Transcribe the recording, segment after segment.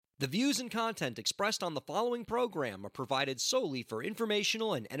The views and content expressed on the following program are provided solely for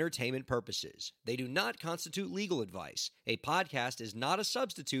informational and entertainment purposes. They do not constitute legal advice. A podcast is not a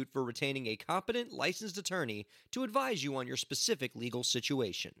substitute for retaining a competent, licensed attorney to advise you on your specific legal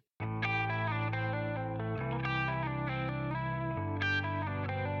situation.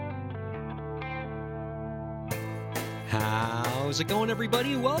 How's it going,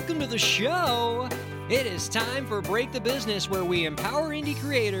 everybody? Welcome to the show. It is time for Break the Business, where we empower indie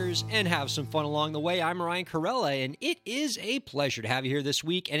creators and have some fun along the way. I'm Ryan Corella, and it is a pleasure to have you here this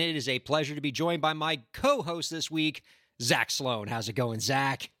week, and it is a pleasure to be joined by my co-host this week, Zach Sloan. How's it going,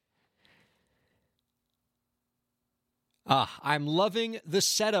 Zach? I'm loving the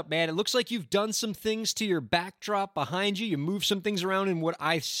setup, man. It looks like you've done some things to your backdrop behind you. You moved some things around in what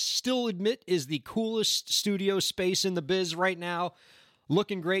I still admit is the coolest studio space in the biz right now.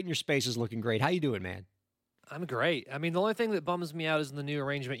 Looking great, and your space is looking great. How you doing, man? I'm great. I mean, the only thing that bums me out is in the new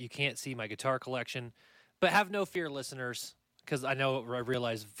arrangement, you can't see my guitar collection. But have no fear, listeners, because I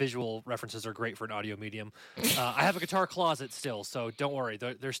realize visual references are great for an audio medium. I have a guitar closet still, so don't worry.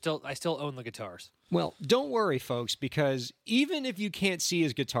 I still own the guitars. Well, don't worry, folks, because even if you can't see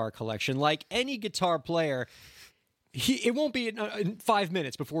his guitar collection, like any guitar player, it won't be in 5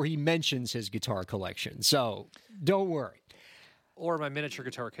 minutes before he mentions his guitar collection. So don't worry. Or my miniature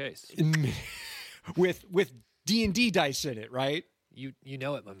guitar case. with D&D dice in it, right? You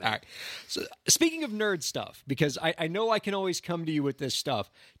know it, my man. All right. So speaking of nerd stuff, because I know I can always come to you with this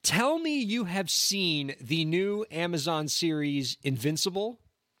stuff, tell me you have seen the new Amazon series Invincible,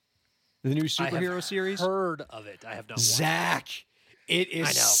 the new superhero series. I have heard of it. I have not watched Zach, it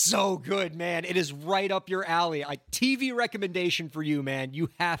is so good, man. It is right up your alley. TV recommendation for you, man. You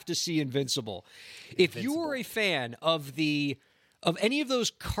have to see Invincible. If you are a fan of any of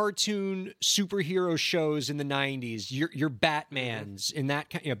those cartoon superhero shows in the 90s, your Batmans in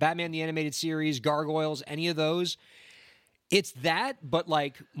that, Batman the Animated Series, Gargoyles, any of those, it's that, but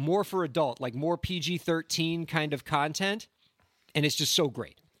like more for adult, like more PG-13 kind of content, and it's just so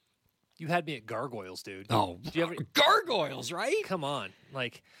great. You had me at Gargoyles, dude. Oh, Gargoyles, right? Come on,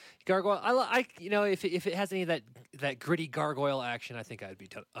 like Gargoyle. If it has any of that gritty gargoyle action, I think I'd be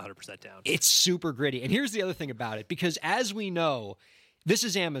 100% down. It's super gritty, and here's the other thing about it, because as we know, this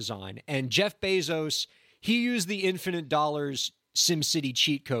is Amazon, and Jeff Bezos, he used the infinite dollars SimCity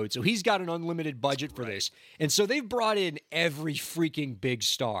cheat code, so he's got an unlimited budget for this, and so they've brought in every freaking big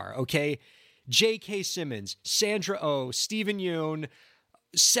star. Okay, J.K. Simmons, Sandra Oh, Steven Yeun,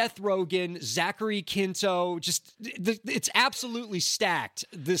 Seth Rogen, Zachary Quinto, it's absolutely stacked,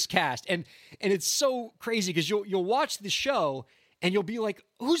 this cast. And it's so crazy because you'll watch the show and you'll be like,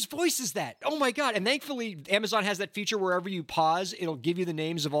 whose voice is that? Oh my God. And thankfully, Amazon has that feature wherever you pause, it'll give you the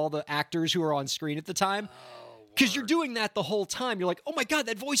names of all the actors who are on screen at the time. Because you're doing that the whole time. You're like, oh my God,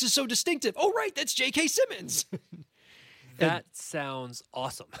 that voice is so distinctive. Oh, right, that's J.K. Simmons. That sounds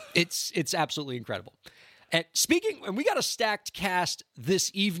awesome. It's absolutely incredible. And we got a stacked cast this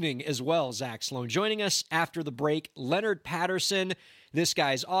evening as well, Zach Sloan. Joining us after the break, Leonard Patterson. This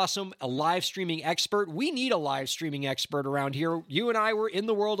guy's awesome, a live streaming expert. We need a live streaming expert around here. You and I were in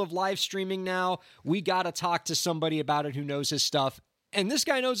the world of live streaming now. We got to talk to somebody about it who knows his stuff. And this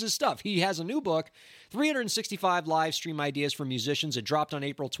guy knows his stuff. He has a new book, 365 Live Stream Ideas for Musicians. It dropped on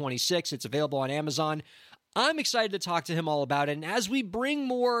April 26th. It's available on Amazon. I'm excited to talk to him all about it. And as we bring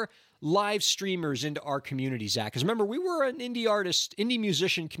more live streamers into our community, Zach, because remember, we were an indie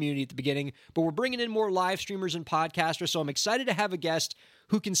musician community at the beginning, but we're bringing in more live streamers and podcasters, so I'm excited to have a guest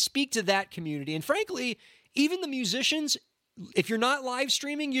who can speak to that community. And frankly, even the musicians, if you're not live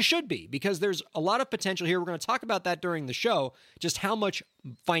streaming, you should be, because there's a lot of potential here. We're going to talk about that during the show, just how much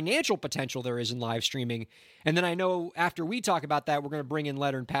financial potential there is in live streaming. And then I know after we talk about that, we're going to bring in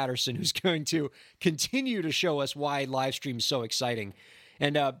Leonard Patterson, who's going to continue to show us why live stream is so exciting.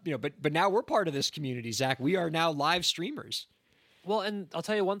 And, but now we're part of this community, Zach. We are now live streamers. Well, and I'll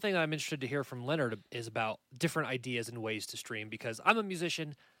tell you one thing that I'm interested to hear from Leonard is about different ideas and ways to stream, because I'm a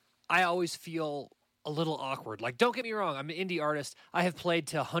musician. I always feel a little awkward. Like, don't get me wrong, I'm an indie artist. I have played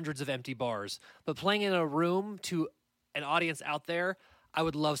to hundreds of empty bars, but playing in a room to an audience out there, I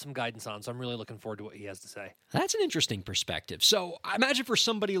would love some guidance on. So I'm really looking forward to what he has to say. That's an interesting perspective. So I imagine for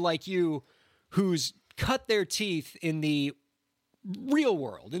somebody like you who's cut their teeth in the real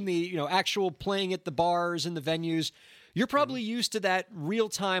world, in the actual playing at the bars and the venues, you're probably used to that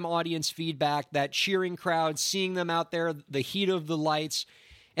real-time audience feedback, that cheering crowd, seeing them out there, the heat of the lights.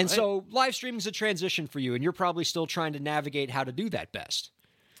 And so live streaming is a transition for you, and you're probably still trying to navigate how to do that best.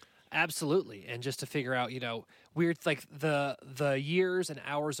 Absolutely. And just to figure out, weird, like the years and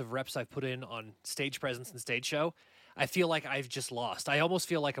hours of reps I've put in on stage presence and stage show, I feel like I've just lost. I almost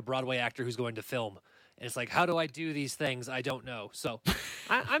feel like a Broadway actor who's going to film. And it's like, how do I do these things? I don't know. So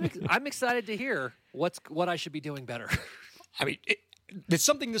I'm excited to hear what I should be doing better. I mean, it's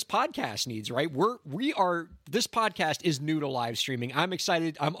something this podcast needs, right? This podcast is new to live streaming. I'm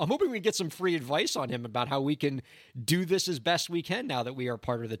excited. I'm hoping we get some free advice on him about how we can do this as best we can now that we are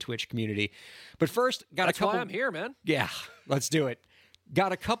part of the Twitch community. But first, That's why I'm here, man. Yeah, let's do it.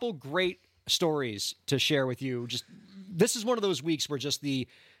 Got a couple great stories to share with you. This is one of those weeks where just the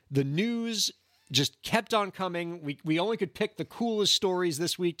news just kept on coming. We only could pick the coolest stories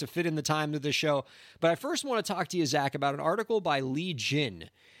this week to fit in the time of the show. But I first want to talk to you, Zach, about an article by Lee Jin.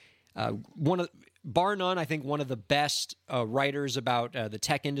 Bar none, I think one of the best writers about the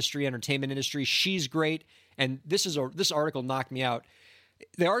tech industry, entertainment industry. She's great. And this article knocked me out.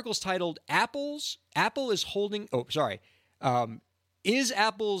 The article's titled, Is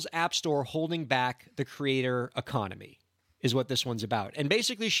Apple's App Store holding back the creator economy? Is what this one's about. And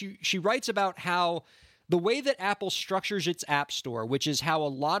basically she writes about how the way that Apple structures its App Store, which is how a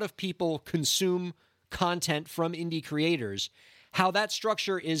lot of people consume content from indie creators, how that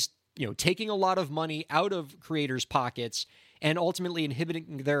structure is, taking a lot of money out of creators' pockets and ultimately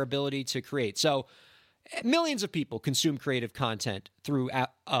inhibiting their ability to create. So millions of people consume creative content through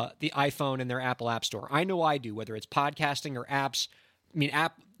the iPhone and their Apple App Store. I know I do, whether it's podcasting or apps. I mean,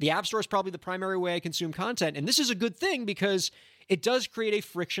 the App Store is probably the primary way I consume content, and this is a good thing because it does create a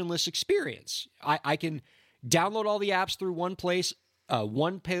frictionless experience. I can download all the apps through one place.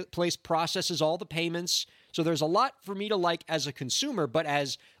 Place processes all the payments, so there's a lot for me to like as a consumer, but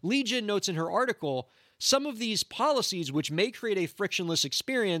as Lee Jin notes in her article, some of these policies, which may create a frictionless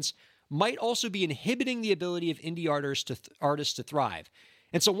experience, might also be inhibiting the ability of indie artists to thrive.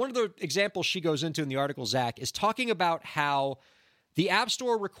 And so one of the examples she goes into in the article, Zach, is talking about how the App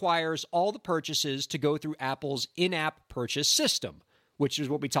Store requires all the purchases to go through Apple's in-app purchase system, which is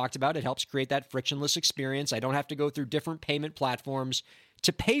what we talked about. It helps create that frictionless experience. I don't have to go through different payment platforms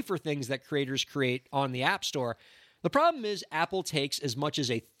to pay for things that creators create on the App Store. The problem is Apple takes as much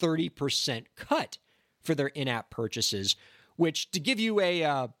as a 30% cut for their in-app purchases, which, to give you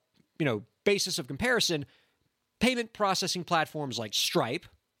a basis of comparison, payment processing platforms like Stripe,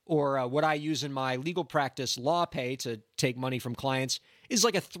 or what I use in my legal practice, LawPay, to take money from clients, is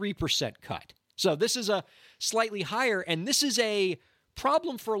like a 3% cut. So this is a slightly higher, and this is a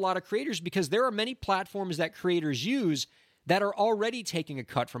problem for a lot of creators because there are many platforms that creators use that are already taking a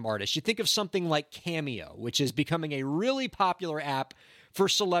cut from artists. You think of something like Cameo, which is becoming a really popular app for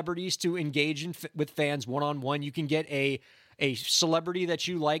celebrities to engage with fans one-on-one. You can get a celebrity that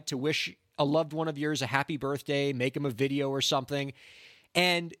you like to wish a loved one of yours a happy birthday, make them a video or something.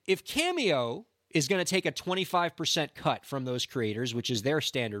 And if Cameo is going to take a 25% cut from those creators, which is their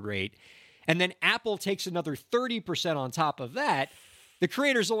standard rate, and then Apple takes another 30% on top of that, the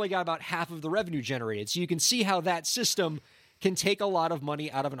creators only got about half of the revenue generated. So you can see how that system can take a lot of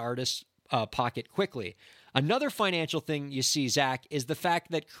money out of an artist's pocket quickly. Another financial thing you see, Zach, is the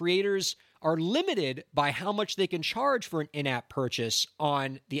fact that creators are limited by how much they can charge for an in-app purchase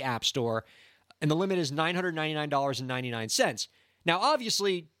on the App Store, and the limit is $999.99. Now,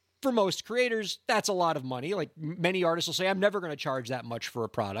 obviously, for most creators, that's a lot of money. Like, many artists will say, I'm never going to charge that much for a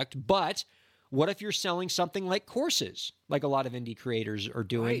product. But what if you're selling something like courses, like a lot of indie creators are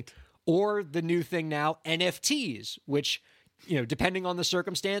doing? Right. Or the new thing now, NFTs, which, depending on the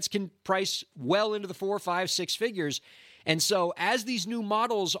circumstance, can price well into the 4, 5, 6 figures. And so as these new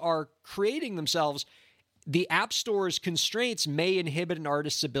models are creating themselves, the App Store's constraints may inhibit an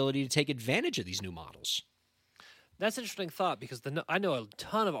artist's ability to take advantage of these new models. That's an interesting thought because I know a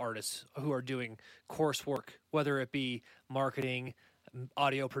ton of artists who are doing coursework, whether it be marketing,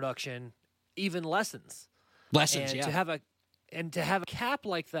 audio production, even lessons. Lessons, and yeah. To have a cap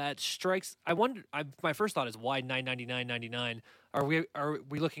like that strikes. I wonder. My first thought is why $999.99? Are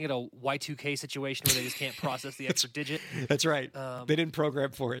we looking at a Y2K situation where they just can't process the extra digit? That's right. They didn't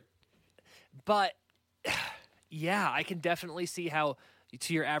program for it. But yeah, I can definitely see how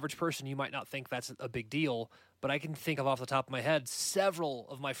to your average person you might not think that's a big deal. But I can think of off the top of my head several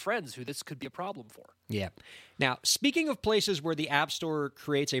of my friends who this could be a problem for. Yeah. Now, speaking of places where the App Store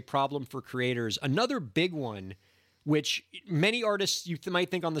creates a problem for creators, another big one, which many artists, you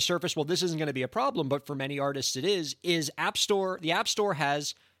might think on the surface, well, this isn't going to be a problem, but for many artists it is App Store. The App Store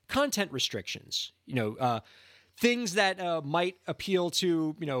has content restrictions, things that might appeal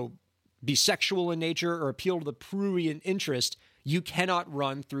to, be sexual in nature or appeal to the prurient interest. You cannot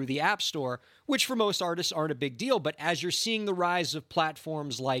run through the App Store, which for most artists aren't a big deal. But as you're seeing the rise of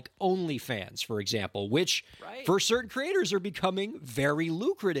platforms like OnlyFans, for example, which for certain creators are becoming very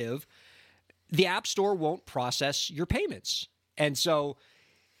lucrative, the App Store won't process your payments. And so,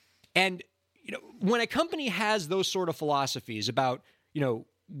 and, when a company has those sort of philosophies about,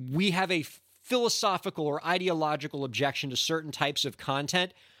 we have a philosophical or ideological objection to certain types of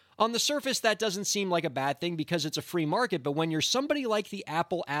content, on the surface, that doesn't seem like a bad thing because it's a free market. But when you're somebody like the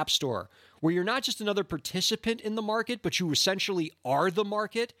Apple App Store, where you're not just another participant in the market, but you essentially are the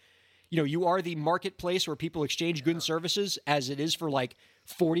market, you are the marketplace where people exchange goods and services, as it is for like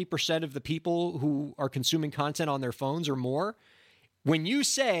 40% of the people who are consuming content on their phones or more. When you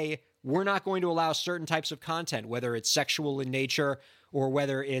say we're not going to allow certain types of content, whether it's sexual in nature or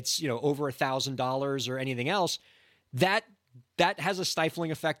whether it's, over $1,000 or anything else, that has a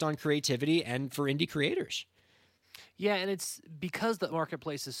stifling effect on creativity and for indie creators. Yeah, and it's because the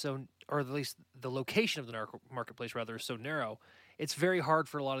marketplace is so, or at least the location of the marketplace rather, is so narrow. It's very hard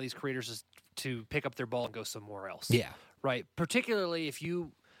for a lot of these creators to pick up their ball and go somewhere else. Yeah, right. Particularly if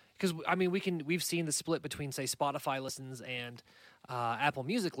you, because we've seen the split between, say, Spotify listens and Apple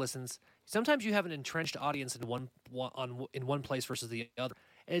Music listens. Sometimes you have an entrenched audience in one place versus the other.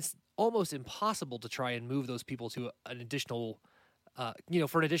 It's almost impossible to try and move those people to an additional,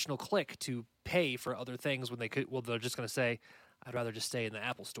 for an additional click to pay for other things when they could. Well, they're just going to say, "I'd rather just stay in the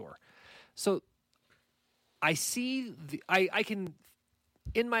Apple Store." So I see I can,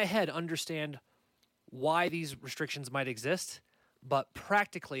 in my head, understand why these restrictions might exist, but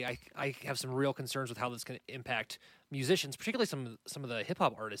practically, I have some real concerns with how this can impact musicians, particularly some of the hip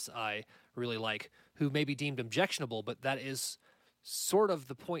hop artists I really like, who may be deemed objectionable, but that is sort of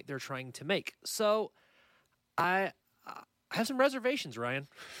the point they're trying to make. So I have some reservations, Ryan.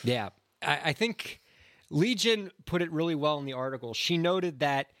 Yeah, I think Legion put it really well in the article. She noted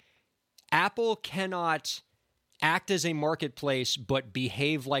that Apple cannot act as a marketplace but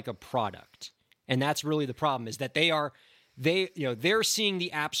behave like a product. And that's really the problem, is that they're seeing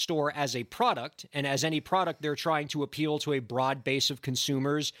the App Store as a product, and as any product, they're trying to appeal to a broad base of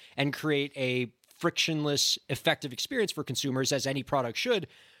consumers and create a frictionless, effective experience for consumers, as any product should,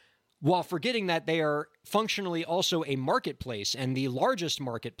 while forgetting that they are functionally also a marketplace, and the largest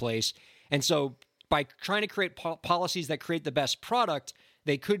marketplace. And so by trying to create policies that create the best product,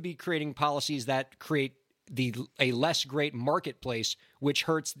 they could be creating policies that create a less great marketplace, which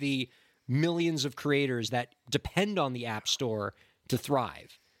hurts the millions of creators that depend on the App Store to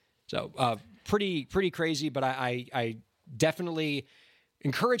thrive. So pretty crazy, but I definitely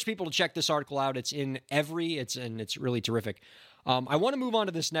encourage people to check this article out. It's in it's really terrific. I want to move on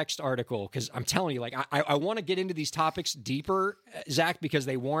to this next article because I'm telling you, I want to get into these topics deeper, Zach, because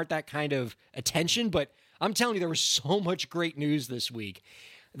they warrant that kind of attention. But I'm telling you, there was so much great news this week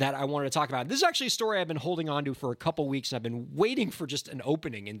that I wanted to talk about. This is actually a story I've been holding on to for a couple weeks, and I've been waiting for just an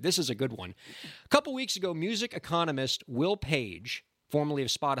opening, and this is a good one. A couple weeks ago, music economist Will Page, formerly of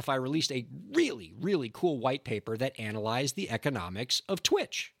Spotify, released a really, really cool white paper that analyzed the economics of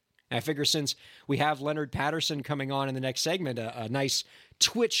Twitch. And I figure since we have Leonard Patterson coming on in the next segment, a nice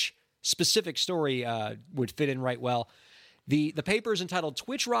Twitch-specific story would fit in right well. The paper is entitled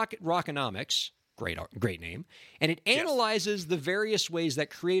Twitch Rockonomics. Great name. And it analyzes the various ways that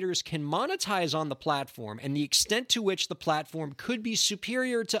creators can monetize on the platform and the extent to which the platform could be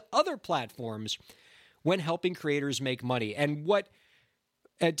superior to other platforms when helping creators make money. And what,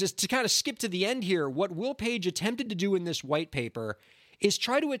 just to kind of skip to the end here, what Will Page attempted to do in this white paper is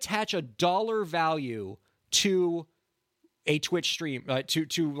try to attach a dollar value to a Twitch stream,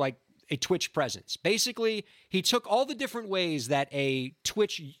 to like a Twitch presence. Basically, he took all the different ways that a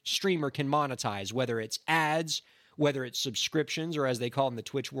Twitch streamer can monetize, whether it's ads, whether it's subscriptions, or as they call them in the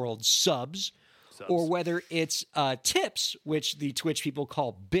Twitch world, subs, or whether it's tips, which the Twitch people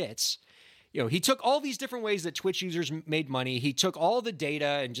call bits. He took all these different ways that Twitch users made money. He took all the data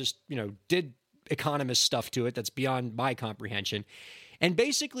and just, did economist stuff to it that's beyond my comprehension, and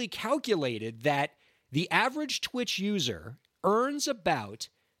basically calculated that the average Twitch user earns about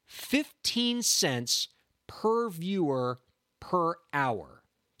 15 cents per viewer per hour.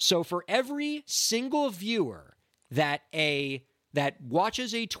 So for every single viewer that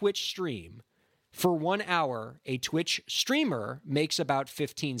watches a Twitch stream for 1 hour, a Twitch streamer makes about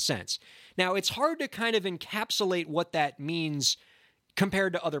 15 cents. Now, it's hard to kind of encapsulate what that means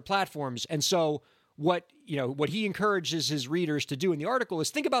compared to other platforms. And so what he encourages his readers to do in the article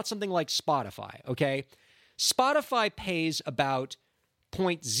is think about something like Spotify, okay? Spotify pays about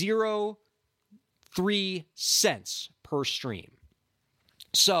 0.03 cents per stream.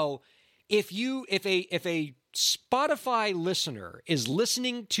 So if a Spotify listener is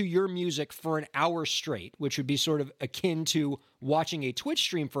listening to your music for an hour straight, which would be sort of akin to watching a Twitch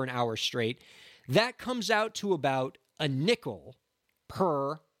stream for an hour straight, that comes out to about a nickel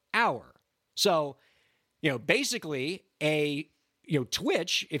per hour. So, basically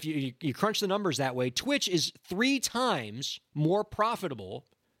Twitch, if you crunch the numbers that way, Twitch is 3 times more profitable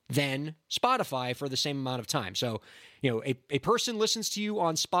than Spotify for the same amount of time. So, a person listens to you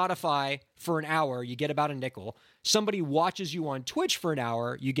on Spotify for an hour, you get about a nickel. Somebody watches you on Twitch for an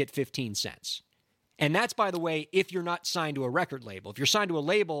hour, you get 15 cents. And that's, by the way, if you're not signed to a record label. If you're signed to a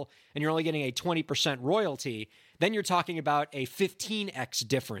label and you're only getting a 20% royalty, then you're talking about a 15x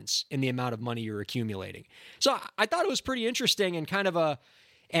difference in the amount of money you're accumulating. So I thought it was pretty interesting and kind of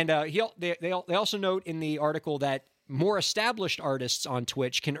they also note in the article that more established artists on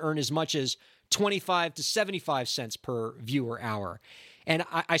Twitch can earn as much as 25 to 75 cents per viewer hour. And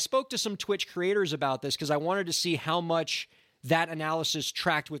I spoke to some Twitch creators about this because I wanted to see how much that analysis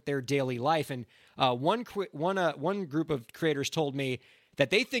tracked with their daily life. And one group of creators told me that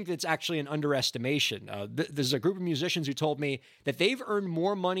they think it's actually an underestimation. There's a group of musicians who told me that they've earned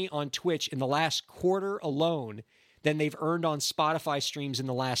more money on Twitch in the last quarter alone than they've earned on Spotify streams in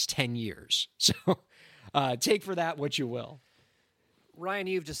the last 10 years. So take for that what you will. Ryan,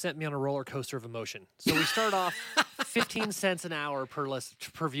 you've just sent me on a roller coaster of emotion. So we start off 15 cents an hour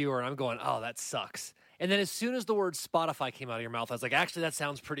per viewer, and I'm going, oh, that sucks. And then as soon as the word Spotify came out of your mouth, I was like, actually, that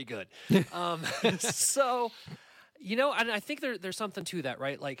sounds pretty good. So, and I think there's something to that,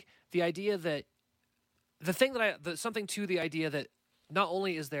 right? Like the idea that something to the idea that not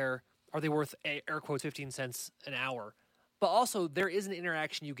only are they worth air quotes 15 cents an hour, but also there is an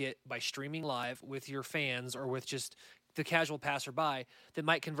interaction you get by streaming live with your fans or with just the casual passerby that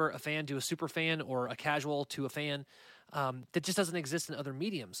might convert a fan to a super fan or a casual to a fan that just doesn't exist in other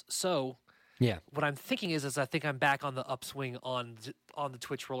mediums. So yeah, what I'm thinking is I think I'm back on the upswing on the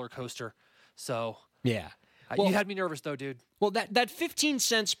Twitch roller coaster. So yeah. Well, you had me nervous though, dude. Well, that 15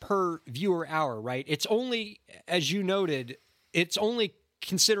 cents per viewer hour, right? It's only, as you noted, it's only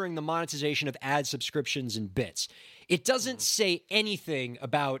considering the monetization of ad subscriptions and bits. It doesn't say anything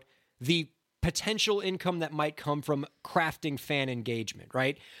about the potential income that might come from crafting fan engagement,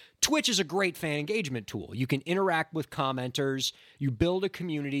 right? Twitch is a great fan engagement tool. You can interact with commenters, you build a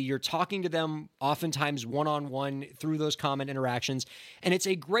community, you're talking to them oftentimes one-on-one through those comment interactions, and it's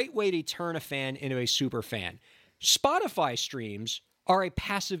a great way to turn a fan into a super fan. Spotify streams are a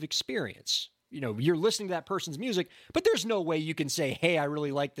passive experience. You're listening to that person's music, but there's no way you can say, hey, I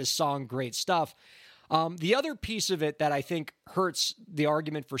really like this song, great stuff. The other piece of it that I think hurts the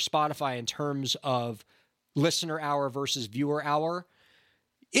argument for Spotify in terms of listener hour versus viewer hour,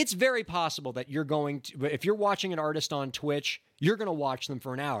 it's very possible that if you're watching an artist on Twitch, you're going to watch them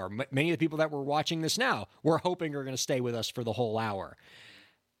for an hour. Many of the people that were watching this now, we're hoping are going to stay with us for the whole hour.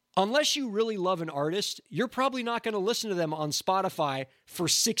 Unless you really love an artist, you're probably not going to listen to them on Spotify for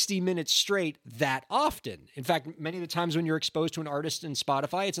 60 minutes straight that often. In fact, many of the times when you're exposed to an artist in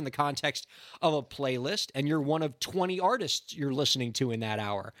Spotify, it's in the context of a playlist, and you're one of 20 artists you're listening to in that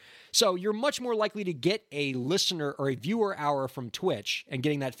hour. So you're much more likely to get a listener or a viewer hour from Twitch and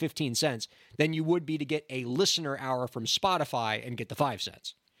getting that 15 cents than you would be to get a listener hour from Spotify and get the 5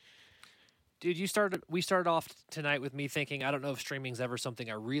 cents. Dude, we started off tonight with me thinking, I don't know if streaming's ever something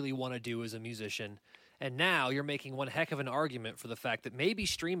I really want to do as a musician. And now you're making one heck of an argument for the fact that maybe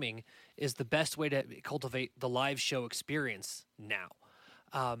streaming is the best way to cultivate the live show experience now.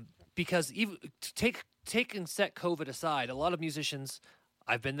 Because even take and set COVID aside, a lot of musicians,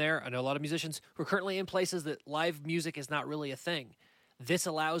 I've been there, I know a lot of musicians who are currently in places that live music is not really a thing. This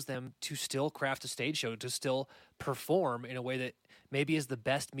allows them to still craft a stage show, to still perform in a way that maybe is the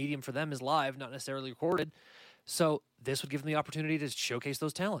best medium for them is live, not necessarily recorded. So this would give them the opportunity to showcase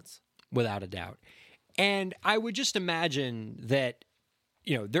those talents. Without a doubt. And I would just imagine that,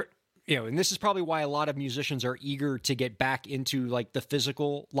 and this is probably why a lot of musicians are eager to get back into like the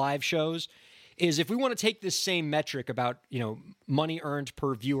physical live shows, is if we want to take this same metric about, money earned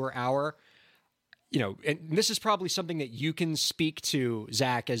per viewer hour, and this is probably something that you can speak to,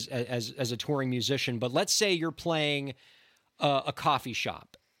 Zach, as a touring musician, but let's say you're playing a coffee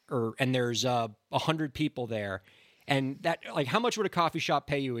shop and there's 100 people there, and that, like, how much would a coffee shop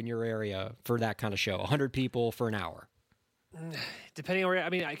pay you in your area for that kind of show? 100 people for an hour? Depending on where, I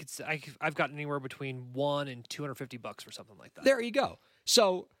mean, I've gotten anywhere between $100 and $250 for something like that. There you go.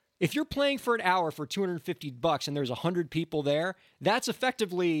 So if you're playing for an hour for $250 and there's 100 people there, that's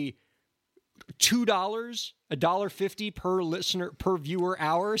effectively $2, $1.50 per listener per viewer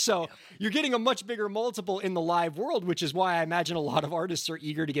hour. So you're getting a much bigger multiple in the live world, which is why I imagine a lot of artists are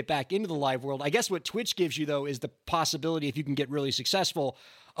eager to get back into the live world. I guess what Twitch gives you, though, is the possibility, if you can get really successful,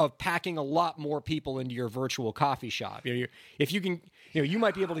 of packing a lot more people into your virtual coffee shop. If you can, you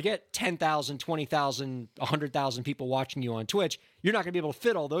might be able to get 10,000, 20,000, 100,000 people watching you on Twitch. you're not going to be able to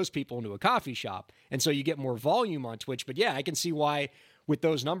fit all those people into a coffee shop. And so you get more volume on Twitch. But yeah, I can see why with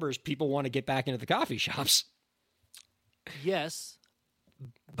those numbers, people want to get back into the coffee shops. Yes,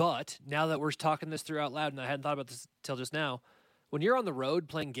 but now that we're talking this through out loud, and I hadn't thought about this till just now, when you're on the road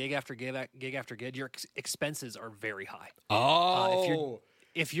playing gig after gig after gig, your expenses are very high. Oh.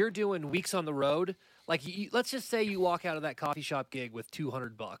 If you're doing weeks on the road, like let's just say you walk out of that coffee shop gig with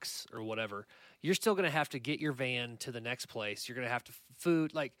 $200 or whatever, you're still going to have to get your van to the next place. You're going to have to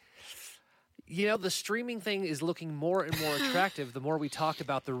food, like, the streaming thing is looking more and more attractive the more we talk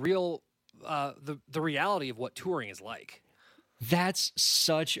about the real, the reality of what touring is like. That's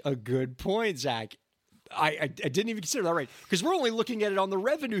such a good point, Zach. I didn't even consider that, right? Because we're only looking at it on the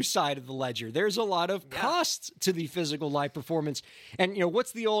revenue side of the ledger. There's a lot of costs to the physical live performance. And,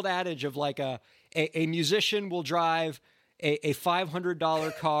 what's the old adage of like a musician will drive a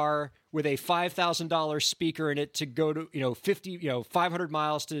 $500 car with a $5,000 speaker in it to go to, 500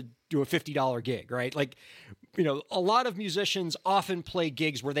 miles to do a $50 gig, right? Like, a lot of musicians often play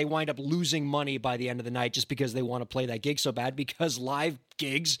gigs where they wind up losing money by the end of the night just because they want to play that gig so bad, because live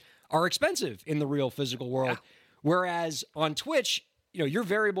gigs are expensive in the real physical world. Yeah. Whereas on Twitch, your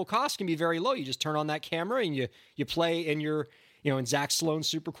variable costs can be very low. You just turn on that camera and you play in your, in Zach Sloan's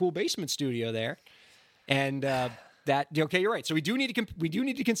super cool basement studio there. And you're right. So we do need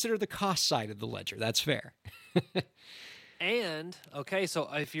to consider the cost side of the ledger. That's fair. And so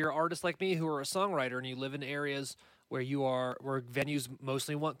if you're an artist like me who are a songwriter and you live in areas where where venues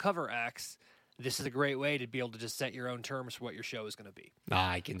mostly want cover acts, this is a great way to be able to just set your own terms for what your show is going to be.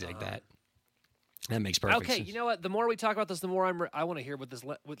 I can dig that. That makes perfect sense. Okay, you know what? The more we talk about this, the more I want to hear what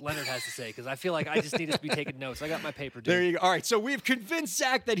Leonard has to say, because I feel like I just need us to be taking notes. I got my paper, dude. There you go. All right, so we've convinced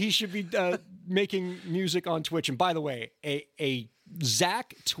Zach that he should be making music on Twitch. And by the way, a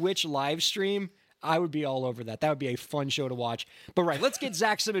Zach Twitch live stream, I would be all over that. That would be a fun show to watch. But right, let's get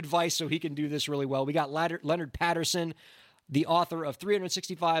Zach some advice so he can do this really well. We got Leonard Patterson, the author of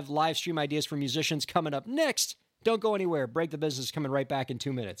 365 live stream ideas for musicians, coming up next. Don't go anywhere. Break the Business coming right back in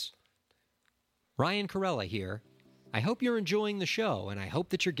 2 minutes. Ryan Corella here. I hope you're enjoying the show, and I hope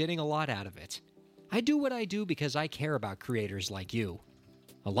that you're getting a lot out of it. I do what I do because I care about creators like you.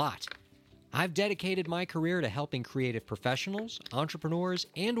 A lot. I've dedicated my career to helping creative professionals, entrepreneurs,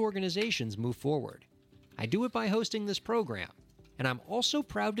 and organizations move forward. I do it by hosting this program, and I'm also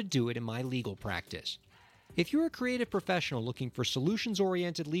proud to do it in my legal practice. If you're a creative professional looking for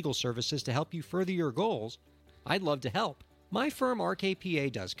solutions-oriented legal services to help you further your goals, I'd love to help. My firm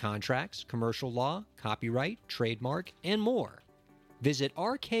RKPA does contracts, commercial law, copyright, trademark, and more. Visit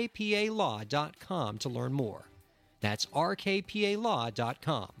rkpalaw.com to learn more. That's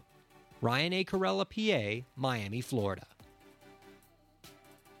rkpalaw.com. Ryan A. Corella, PA, Miami, Florida.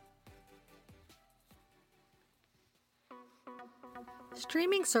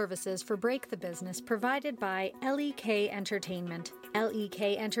 Streaming services for Break the Business provided by LEK Entertainment.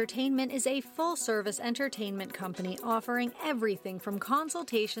 LEK Entertainment is a full-service entertainment company offering everything from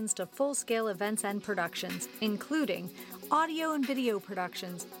consultations to full-scale events and productions, including audio and video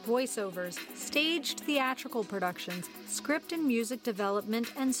productions, voiceovers, staged theatrical productions, script and music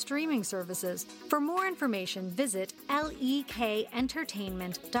development, and streaming services. For more information, visit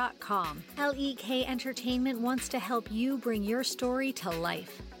lekentertainment.com. LEK Entertainment wants to help you bring your story to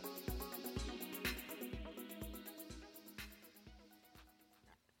life.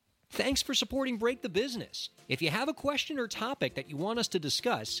 Thanks for supporting Break the Business. If you have a question or topic that you want us to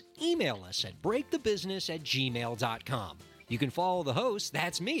discuss, email us at breakthebusiness@gmail.com. You can follow the host,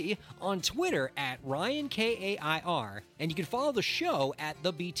 that's me, on Twitter at RyanKAIR, and you can follow the show at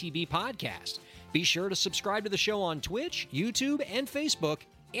the BTB Podcast. Be sure to subscribe to the show on Twitch, YouTube, and Facebook,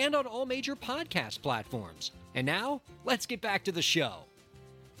 and on all major podcast platforms. And now, let's get back to the show.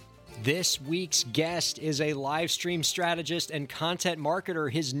 This week's guest is a live stream strategist and content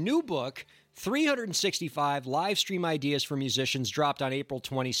marketer. His new book, 365 Live Stream Ideas for Musicians, dropped on April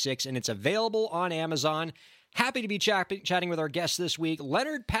 26, and it's available on Amazon. Happy to be chatting with our guest this week,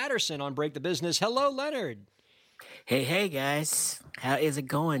 Leonard Patterson on Break the Business. Hello, Leonard. Hey, guys. How is it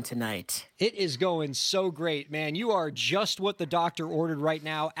going tonight? It is going so great, man. You are just what the doctor ordered right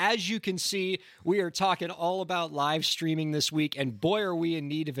now. As you can see, we are talking all about live streaming this week, and boy, are we in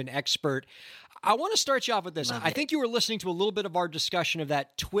need of an expert. I want to start you off with this. I think you were listening to a little bit of our discussion of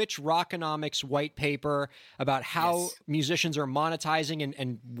that Twitch Rockonomics white paper about how musicians are monetizing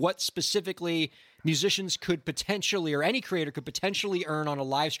and what specifically musicians could potentially, or any creator could potentially earn on a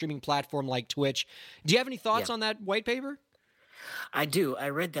live streaming platform like Twitch. Do you have any thoughts on that white paper? I do. I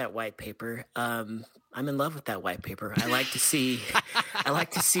read that white paper. I'm in love with that white paper. I like to see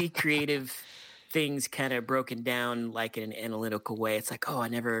creative things kind of broken down like in an analytical way. It's like, oh, I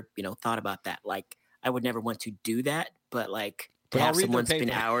never, thought about that. Like, I would never want to do that, but like to But I'll have read their someone spend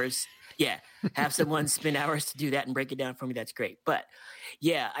paper. hours, have someone spend hours to do that and break it down for me. That's great. But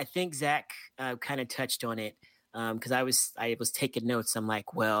yeah, I think Zach kind of touched on it because I was taking notes. I'm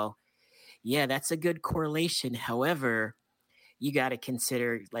like, well, yeah, that's a good correlation. However, you got to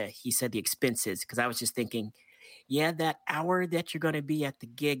consider, like he said, the expenses. Because I was just thinking, yeah, that hour that you're going to be at the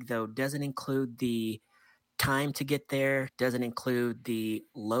gig, though, doesn't include the time to get there, doesn't include the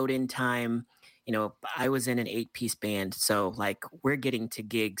load-in time. I was in an 8-piece band, so like we're getting to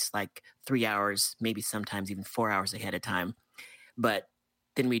gigs like 3 hours, maybe sometimes even 4 hours ahead of time. But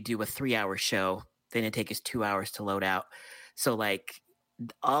then we do a 3-hour show. Then it takes us 2 hours to load out. So like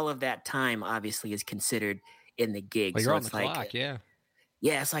all of that time obviously is considered in the gig. Well, you're so on the clock, yeah.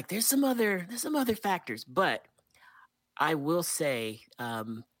 Yeah, it's like there's some other factors, but I will say,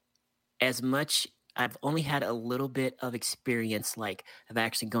 as much I've only had a little bit of experience, like of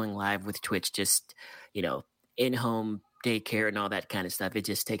actually going live with Twitch, just in-home daycare and all that kind of stuff. It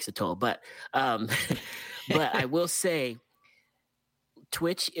just takes a toll. But but I will say,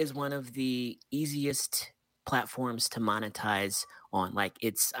 Twitch is one of the easiest platforms to monetize on. Like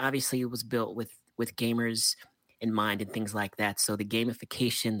it's obviously it was built with gamers in mind and things like that. So the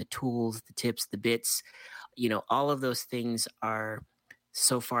gamification, the tools, the tips, the bits, all of those things are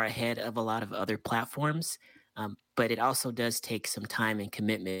so far ahead of a lot of other platforms. But it also does take some time and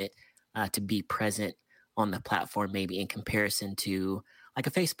commitment to be present on the platform, maybe in comparison to like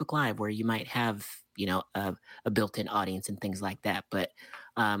a Facebook Live where you might have, a built-in audience and things like that. But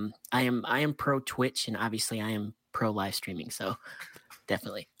I am pro Twitch, and obviously I am pro live streaming. So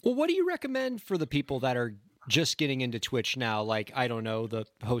definitely. Well, what do you recommend for the people that are just getting into Twitch now, like, I don't know, the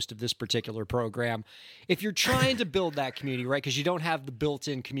host of this particular program, if you're trying to build that community, right, because you don't have the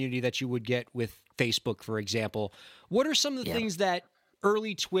built-in community that you would get with Facebook, for example, what are some of the things that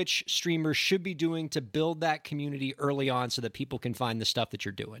early Twitch streamers should be doing to build that community early on so that people can find the stuff that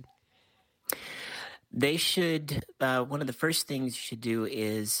you're doing? They should, one of the first things you should do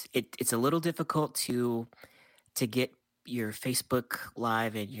is, it's a little difficult to get your Facebook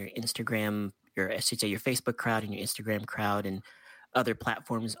Live and your Instagram, your Facebook crowd and your Instagram crowd and other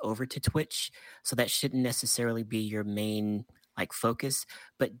platforms over to Twitch. So that shouldn't necessarily be your main like focus,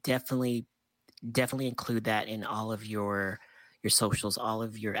 but definitely include that in all of your socials, all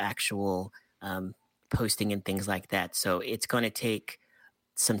of your actual posting and things like that. So it's going to take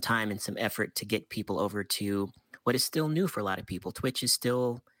some time and some effort to get people over to what is still new for a lot of people. Twitch is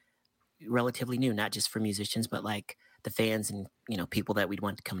still relatively new, not just for musicians, but like the fans and people that we'd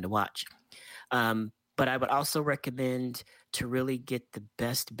want to come to watch. But I would also recommend, to really get the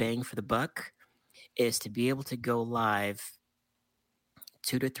best bang for the buck, is to be able to go live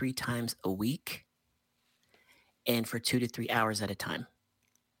 2 to 3 times a week and for 2 to 3 hours at a time.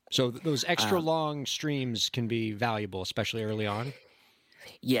 So those extra long streams can be valuable, especially early on.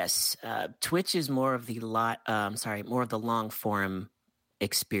 Yes. Twitch is more of the long form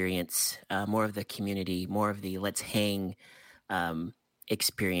experience, more of the community, more of the let's hang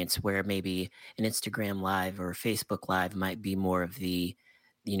experience, where maybe an Instagram Live or Facebook Live might be more of the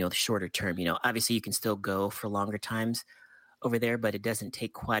the shorter term. Obviously you can still go for longer times over there, but it doesn't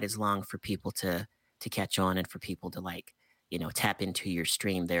take quite as long for people to catch on and for people to tap into your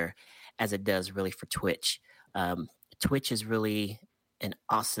stream there as it does really for Twitch. Twitch is really an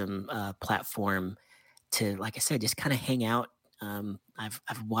awesome platform to, like I said, just kind of hang out.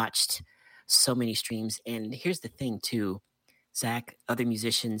 I've watched so many streams, and here's the thing too, Zach, other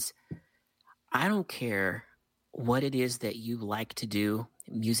musicians, I don't care what it is that you like to do,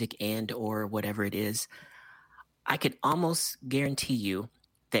 music and or whatever it is. I can almost guarantee you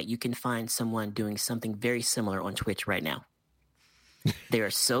that you can find someone doing something very similar on Twitch right now. There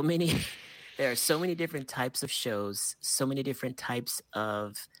are so many different types of shows, so many different types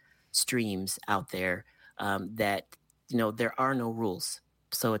of streams out there that there are no rules.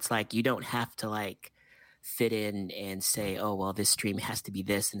 So it's like you don't have to fit in and say, oh, well, this stream has to be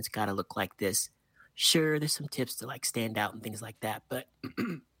this and it's got to look like this. Sure, there's some tips to stand out and things like that, but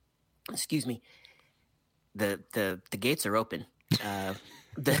excuse me, the gates are open.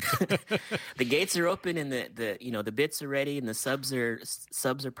 The gates are open, and the bits are ready, and the subs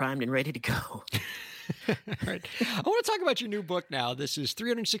are primed and ready to go. Right. I want to talk about your new book now. This is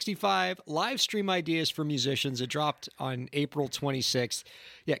 365 live stream ideas for musicians. It dropped on April 26th.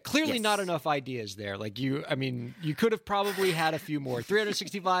 Yeah, clearly not enough ideas there. You could have probably had a few more.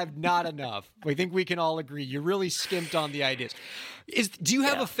 365, not enough. I think we can all agree. You really skimped on the ideas. Do you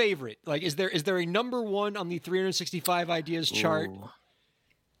have a favorite? Is there a number one on the 365 ideas chart?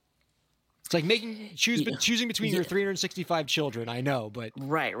 It's like choosing between your 365 children. I know, but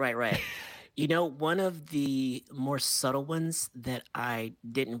right. One of the more subtle ones that I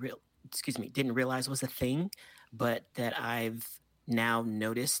didn't realize was a thing, but that I've now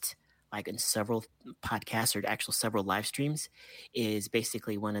noticed, like in several podcasts or actual several live streams, is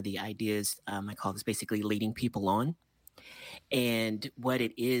basically one of the ideas. I call this basically leading people on. And what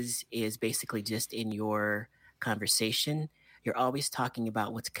it is basically just in your conversation, you're always talking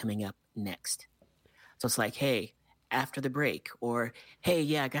about what's coming up next. So it's like, hey, after the break, or hey,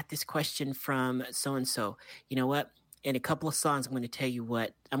 yeah, I got this question from so and so. You know what? In a couple of songs, I'm going to tell you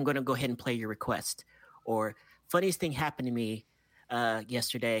what, I'm going to go ahead and play your request. Or funniest thing happened to me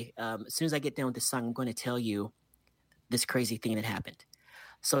yesterday. As soon as I get done with this song, I'm going to tell you this crazy thing that happened.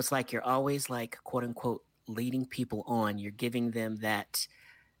 So it's like you're always like, quote unquote, leading people on. You're giving them that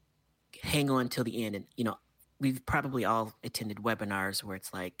hang on till the end. And, we've probably all attended webinars where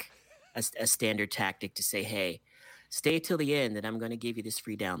it's like a standard tactic to say, hey, stay till the end and I'm going to give you this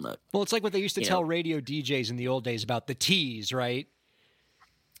free download. Well, it's like what they used to tell radio DJs in the old days about the tease, right?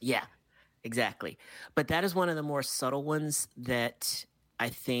 Yeah, exactly. But that is one of the more subtle ones that I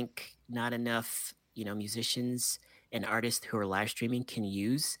think not enough, musicians and artists who are live streaming can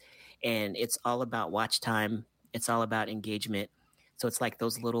use. And it's all about watch time. It's all about engagement. So it's like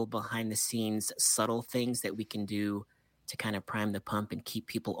those little behind the scenes subtle things that we can do to kind of prime the pump and keep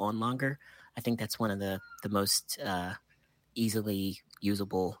people on longer. I think that's one of the most easily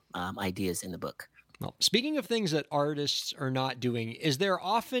usable ideas in the book. Well, speaking of things that artists are not doing, is there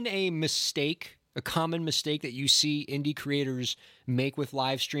often a common mistake that you see indie creators make with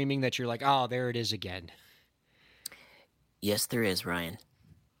live streaming that you're like, oh, there it is again? Yes, there is, Ryan.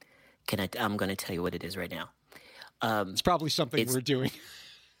 I'm going to tell you what it is right now. It's probably something we're doing.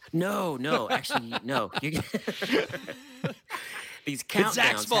 No, actually, no. These countdowns. It's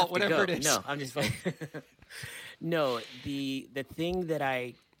Zach's fault, whatever it is. No, I'm just fine. No, the thing that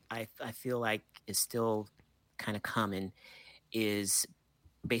I feel like is still kind of common is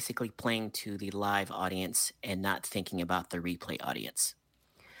basically playing to the live audience and not thinking about the replay audience.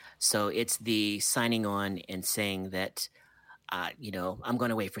 So it's the signing on and saying that, I'm going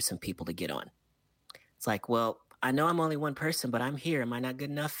to wait for some people to get on. It's like, well, I know I'm only one person, but I'm here. Am I not good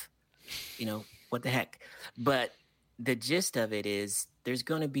enough? What the heck? But the gist of it is there's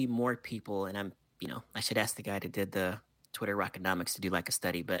going to be more people, and I should ask the guy that did the Twitter Rockonomics to do like a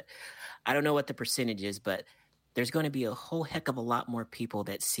study, but I don't know what the percentage is, but there's going to be a whole heck of a lot more people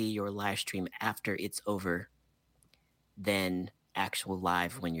that see your live stream after it's over than actual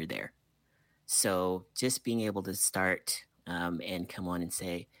live when you're there. So just being able to start and come on and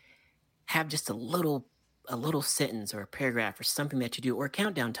say, have just a little sentence or a paragraph or something that you do, or a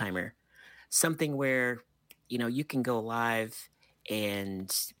countdown timer, something where, you can go live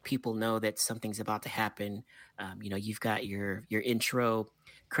and people know that something's about to happen. You've got your intro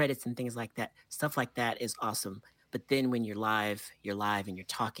credits and things like that. Stuff like that is awesome. But then when you're live and you're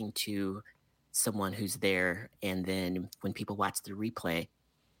talking to someone who's there. And then when people watch the replay,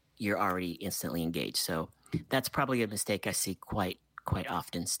 you're already instantly engaged. So that's probably a mistake I see quite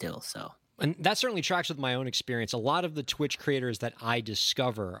often still. So. And that certainly tracks with my own experience. A lot of the Twitch creators that I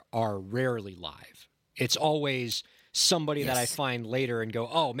discover are rarely live. It's always somebody that I find later and go,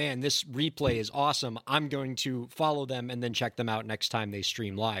 oh man, this replay is awesome. I'm going to follow them and then check them out next time they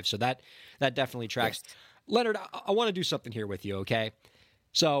stream live. So that definitely tracks. Yes. Leonard, I want to do something here with you, okay?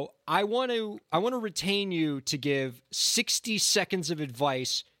 So I want to retain you to give 60 seconds of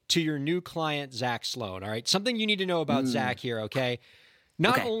advice to your new client, Zach Sloan, all right? Something you need to know about Zach here, okay?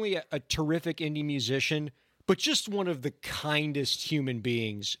 Not only a terrific indie musician, but just one of the kindest human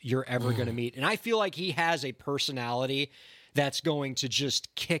beings you're ever going to meet. And I feel like he has a personality that's going to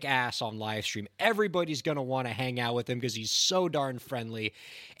just kick ass on live stream. Everybody's going to want to hang out with him because he's so darn friendly.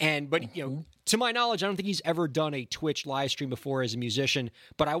 But to my knowledge, I don't think he's ever done a Twitch live stream before as a musician,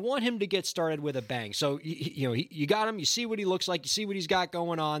 but I want him to get started with a bang. So, you got him, you see what he looks like, you see what he's got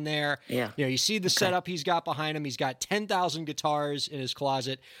going on there. Yeah. You see the setup he's got behind him. He's got 10,000 guitars in his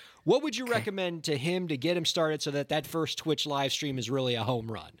closet. What would you recommend to him to get him started so that first Twitch live stream is really a home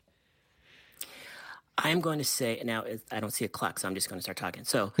run? I'm going to say, now I don't see a clock, so I'm just going to start talking.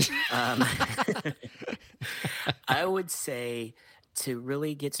 So I would say to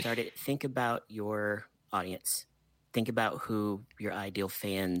really get started, think about your audience. Think about who your ideal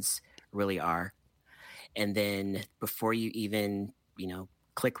fans really are. And then before you even,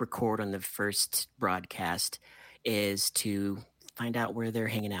 click record on the first broadcast is to find out where they're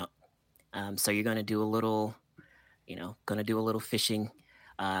hanging out. So you're going to do a little fishing.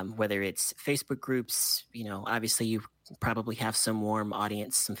 Whether it's Facebook groups, obviously you probably have some warm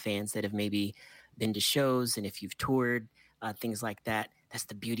audience, some fans that have maybe been to shows, and if you've toured, things like that. That's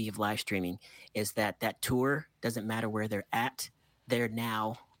the beauty of live streaming, is that tour doesn't matter where they're at. They're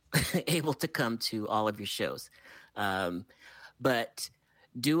now able to come to all of your shows. But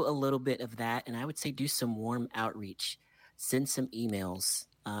do a little bit of that, and I would say do some warm outreach. Send some emails.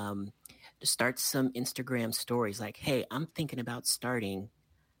 Start some Instagram stories like, hey, I'm thinking about starting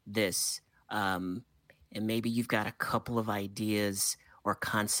this. And maybe you've got a couple of ideas or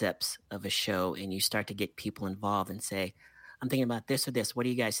concepts of a show, and you start to get people involved and say, I'm thinking about this or this. What do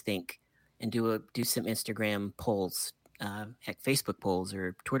you guys think? And do some Instagram polls, heck, Facebook polls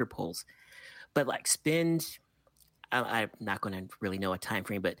or Twitter polls. But like I'm not going to really know a time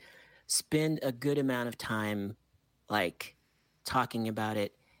frame, but spend a good amount of time like talking about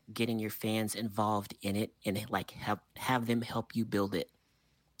it, getting your fans involved in it, and like have them help you build it,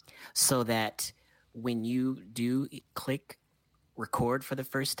 so that when you do click record for the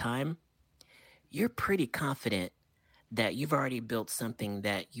first time, you're pretty confident that you've already built something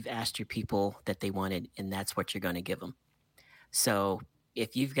that you've asked your people that they wanted, and that's what you're going to give them. So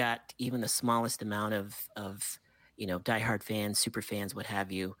if you've got even the smallest amount of diehard fans, super fans, what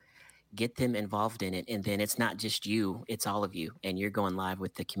have you, get them involved in it. And then it's not just you, it's all of you. And you're going live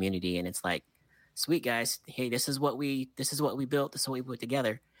with the community. And it's like, sweet guys, hey, this is what we built. This is what we put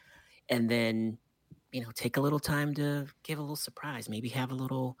together. And then, take a little time to give a little surprise. Maybe have a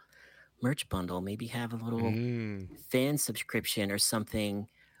little merch bundle. Maybe have a little fan subscription or something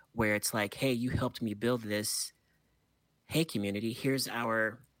where it's like, hey, you helped me build this. Hey, community, here's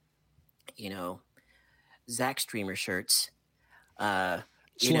our, Zach Streamer shirts.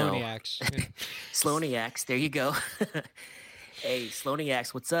 Sloniacs. Sloniacs, there you go. Hey,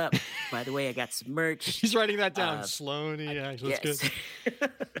 Sloniacs, what's up? By the way, I got some merch. He's writing that down. Sloniacs, that's yes.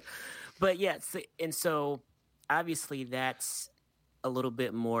 good. But yeah, and so obviously that's a little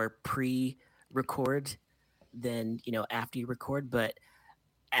bit more pre-record than, after you record. But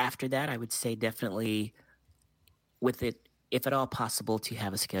after that, I would say definitely with it, if at all possible, to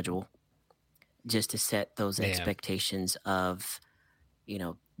have a schedule just to set those expectations of,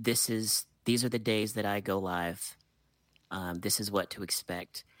 these are the days that I go live. This is what to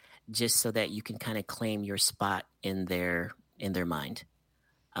expect, just so that you can kind of claim your spot in their mind.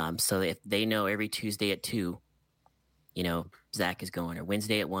 So if they know every Tuesday at 2, Zach is going, or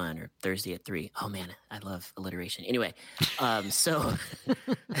Wednesday at 1, or Thursday at 3. Oh man, I love alliteration. Anyway, so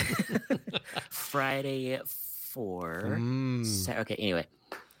Friday at 4. Okay, anyway.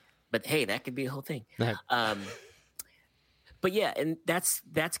 But hey, that could be a whole thing. But yeah, and that's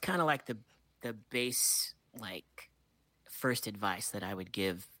kind of like the base, like, first advice that I would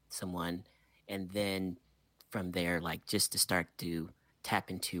give someone, and then from there, like, just to start to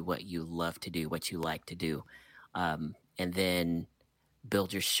tap into what you love to do, what you like to do, and then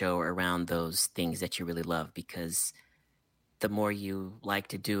build your show around those things that you really love, because the more you like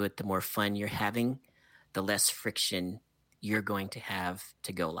to do it, the more fun you're having, the less friction you're going to have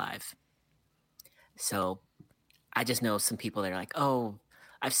to go live. So I just know some people that are like, oh,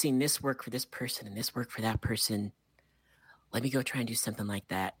 I've seen this work for this person and this work for that person. Let me go try and do something like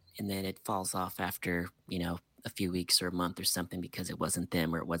that. And then it falls off after, a few weeks or a month or something, because it wasn't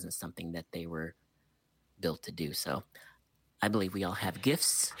them, or it wasn't something that they were built to do. So I believe we all have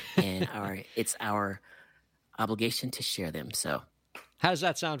gifts, and it's our obligation to share them. So how does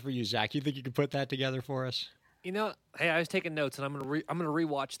that sound for you, Zach? You think you could put that together for us? Hey, I was taking notes, and I'm gonna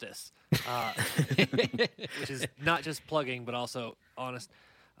rewatch this, which is not just plugging, but also honest.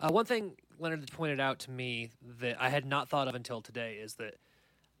 One thing Leonard pointed out to me that I had not thought of until today is that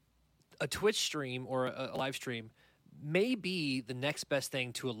a Twitch stream or a live stream may be the next best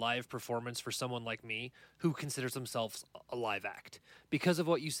thing to a live performance for someone like me who considers themselves a live act, because of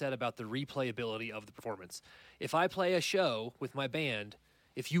what you said about the replayability of the performance. If I play a show with my band,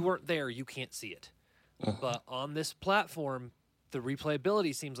 if you weren't there, you can't see it. But on this platform, the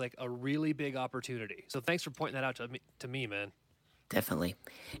replayability seems like a really big opportunity. So thanks for pointing that out to me, man. Definitely.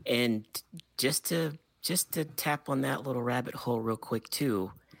 And just to tap on that little rabbit hole real quick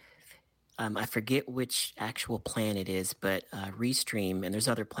too, I forget which actual plan it is, but Restream, and there's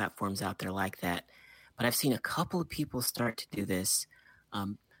other platforms out there like that, but I've seen a couple of people start to do this.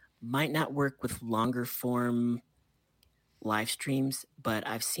 Might not work with longer form live streams, but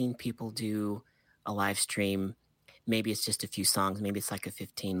I've seen people do a live stream. Maybe it's just a few songs. Maybe it's like a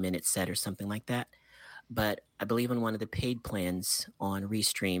 15-minute set or something like that. But I believe in one of the paid plans on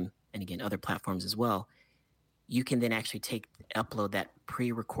Restream, and again, other platforms as well, you can then actually upload that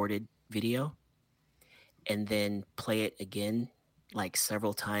pre-recorded video and then play it again, like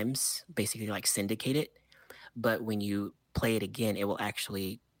several times, basically like syndicate it. but when you play it again, it will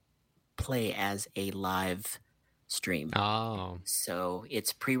actually play as a live stream. Oh. So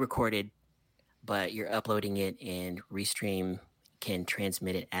it's pre-recorded, but you're uploading it, and Restream can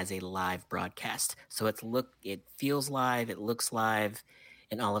transmit it as a live broadcast. So it feels live, it looks live,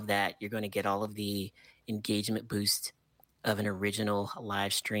 and all of that. You're going to get all of the engagement boost of an original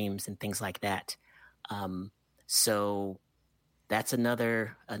live streams and things like that. So that's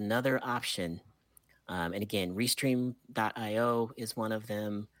another option. And again, Restream.io is one of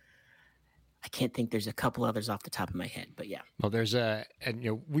them. I can't think, there's a couple others off the top of my head, but yeah. Well,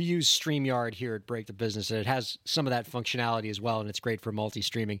 we use StreamYard here at Break the Business, and it has some of that functionality as well, and it's great for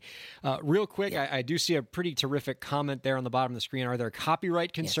multi-streaming. Real quick, yeah. I do see a pretty terrific comment there on the bottom of the screen. Are there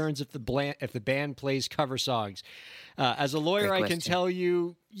copyright concerns if the band plays cover songs? As a lawyer, I can tell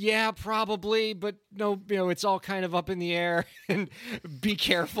you, yeah, probably, but no, it's all kind of up in the air. And be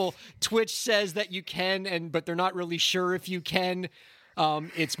careful. Twitch says that you can, but they're not really sure if you can.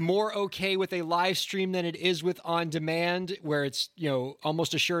 It's more okay with a live stream than it is with on demand, where it's,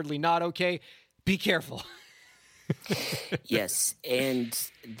 almost assuredly not okay. Be careful. Yes. And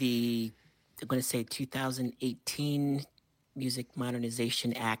I'm going to say 2018 Music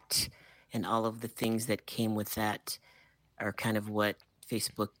Modernization Act and all of the things that came with that are kind of what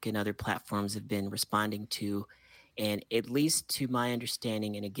Facebook and other platforms have been responding to. And at least to my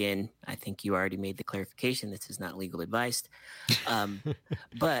understanding, and again, I think you already made the clarification, this is not legal advice.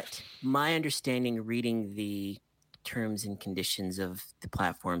 But my understanding, reading the terms and conditions of the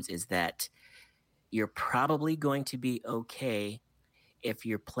platforms, is that you're probably going to be okay if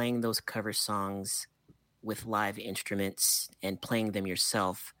you're playing those cover songs with live instruments and playing them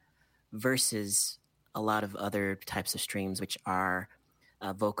yourself, versus a lot of other types of streams, which are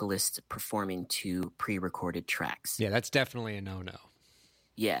vocalists performing to pre-recorded tracks. Yeah, that's definitely a no-no.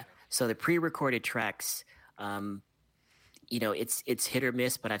 Yeah. So the pre-recorded tracks, it's hit or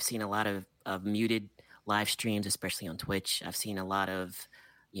miss, but I've seen a lot of muted live streams, especially on Twitch. I've seen a lot of,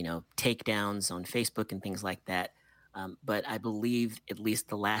 takedowns on Facebook and things like that. But I believe at least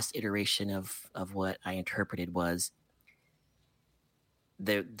the last iteration of what I interpreted was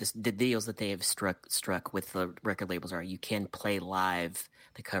the deals that they have struck with the record labels are you can play live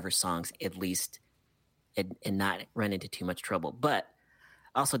the cover songs at least and not run into too much trouble. But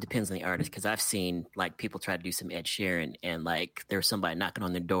also depends on the artist, because I've seen people try to do some Ed Sheeran and there's somebody knocking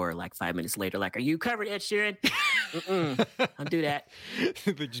on their door 5 minutes later, are you covered, Ed Sheeran? Don't do that.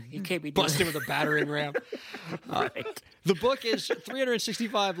 You can't be busting with a battering ram. Right. The book is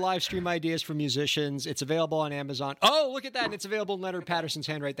 365 live stream ideas for musicians. It's available on Amazon. Oh, look at that. And it's available in Leonard Patterson's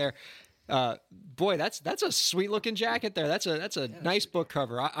hand right there. Boy, that's a sweet looking jacket there. That's a nice book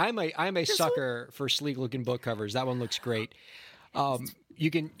cover. I'm a sucker for sleek looking book covers. That one looks great. You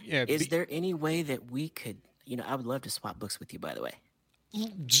can. Is there any way that we could? I would love to swap books with you. By the way,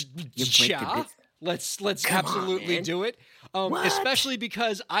 yeah. Let's absolutely do it. Especially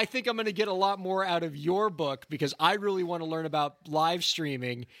because I think I'm going to get a lot more out of your book, because I really want to learn about live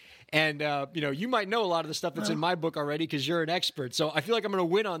streaming. And, you might know a lot of the stuff that's in my book already because you're an expert. So I feel like I'm going to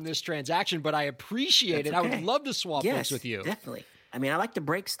win on this transaction, but I appreciate it. Okay. I would love to swap books with you. Definitely. I mean, I like to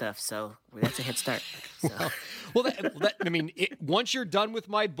break stuff, so that's a head start. So. Once you're done with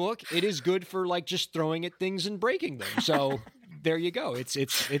my book, it is good for just throwing at things and breaking them. So there you go. It's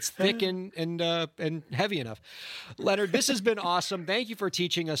thick and heavy enough. Leonard, this has been awesome. Thank you for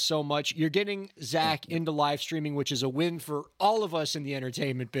teaching us so much. You're getting Zach into live streaming, which is a win for all of us in the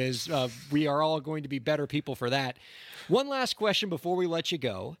entertainment biz. We are all going to be better people for that. One last question before we let you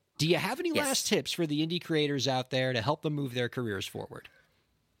go. Do you have any last tips for the indie creators out there to help them move their careers forward?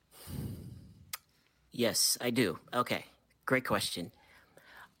 Yes, I do. Okay, great question.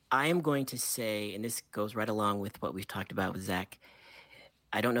 I am going to say, and this goes right along with what we've talked about with Zach.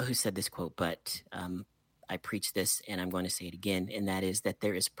 I don't know who said this quote, but I preach this, and I'm going to say it again, and that is that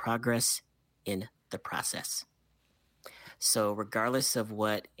there is progress in the process. So regardless of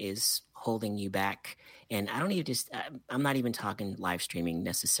what is holding you back, and I'm not even talking live streaming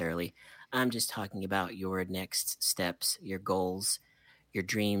necessarily. I'm just talking about your next steps, your goals, your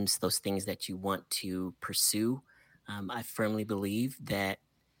dreams, those things that you want to pursue. I firmly believe that,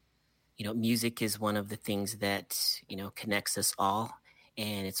 music is one of the things that, connects us all.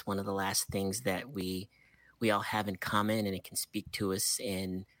 And it's one of the last things that we all have in common, and it can speak to us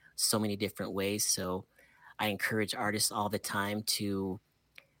in so many different ways. So I encourage artists all the time to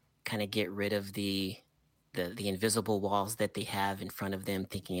kind of get rid of the invisible walls that they have in front of them,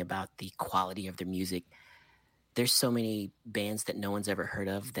 thinking about the quality of their music. There's so many bands that no one's ever heard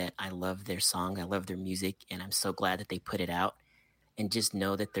of that I love their song, I love their music, and I'm so glad that they put it out. and just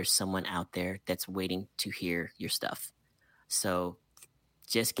know that there's someone out there that's waiting to hear your stuff. So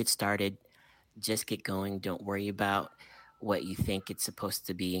just get started, just get going. Don't worry about what you think it's supposed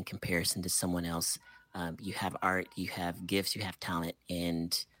to be in comparison to someone else. You have art, you have gifts, you have talent,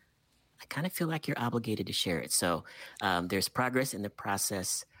 and I kind of feel like you're obligated to share it. So there's progress in the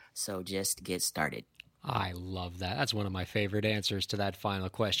process, so just get started. I love that. That's one of my favorite answers to that final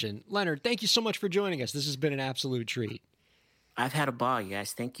question. Leonard, thank you so much for joining us. This has been an absolute treat. I've had a ball, you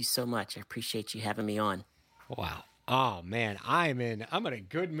guys. Thank you so much. I appreciate you having me on. Wow. Oh, man, I'm in a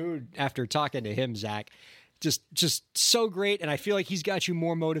good mood after talking to him, Zach. Just so great, and I feel like he's got you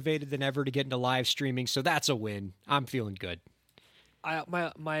more motivated than ever to get into live streaming, so that's a win. I'm feeling good.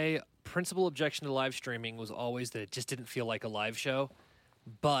 My principal objection to live streaming was always that it just didn't feel like a live show,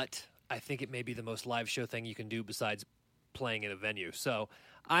 but I think it may be the most live show thing you can do besides playing in a venue. So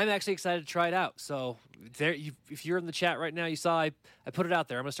I'm actually excited to try it out. So if you're in the chat right now, you saw I put it out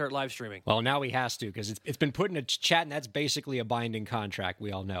there. I'm going to start live streaming. Well, now he has to because it's been put in a chat, and that's basically a binding contract.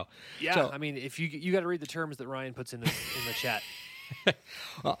 We all know. Yeah, so, I mean, if you got to read the terms that Ryan puts in the chat.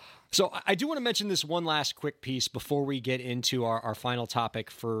 So I do want to mention this one last quick piece before we get into our final topic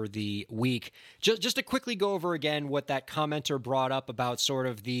for the week. Just to quickly go over again what that commenter brought up about sort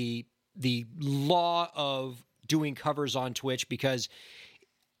of the law of doing covers on Twitch, because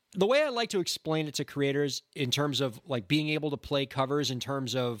the way I like to explain it to creators in terms of like being able to play covers in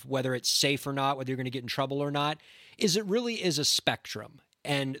terms of whether it's safe or not, whether you're going to get in trouble or not, is it really is a spectrum.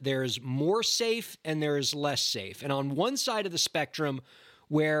 And there's more safe and there's less safe. And on one side of the spectrum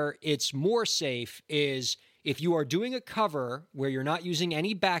where it's more safe is if you are doing a cover where you're not using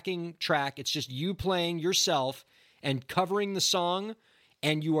any backing track, it's just you playing yourself and covering the song,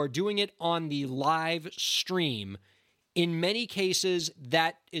 and you are doing it on the live stream. In many cases,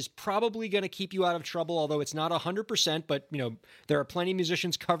 that is probably going to keep you out of trouble, although it's not 100%, but there are plenty of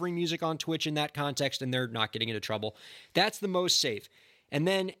musicians covering music on Twitch in that context, and they're not getting into trouble. That's the most safe. And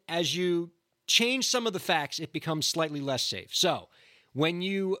then as you change some of the facts, it becomes slightly less safe. So when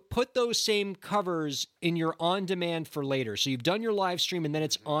you put those same covers in your on-demand for later, so you've done your live stream and then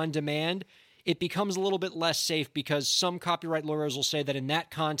it's on-demand, it becomes a little bit less safe because some copyright lawyers will say that in that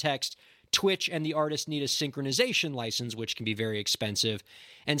context, Twitch and the artist need a synchronization license, which can be very expensive.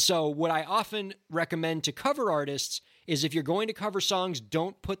 And so what I often recommend to cover artists is if you're going to cover songs,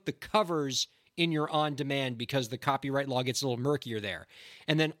 don't put the covers in your on-demand because the copyright law gets a little murkier there.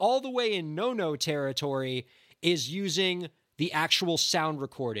 And then all the way in no-no territory is using the actual sound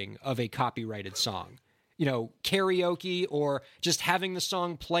recording of a copyrighted song. Karaoke or just having the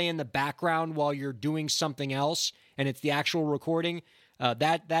song play in the background while you're doing something else and it's the actual recording.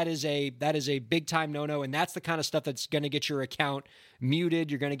 That is a big time no-no, and that's the kind of stuff that's going to get your account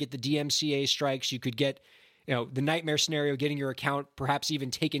muted. You're going to get the DMCA strikes. You could get the nightmare scenario, getting your account perhaps even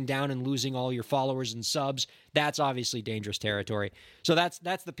taken down and losing all your followers and subs. That's obviously dangerous territory. So that's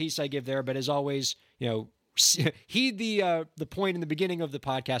the piece I give there. But as always, heed the point in the beginning of the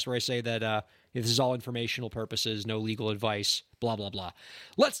podcast where I say that this is all informational purposes, no legal advice, blah, blah, blah.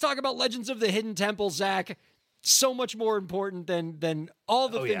 Let's talk about Legends of the Hidden Temple, Zach. So much more important than all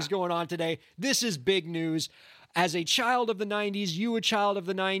the things going on today. This is big news. As a child of the 90s, you a child of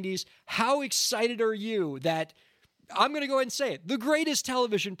the 90s, how excited are you that, I'm going to go ahead and say it, the greatest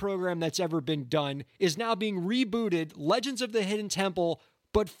television program that's ever been done is now being rebooted, Legends of the Hidden Temple,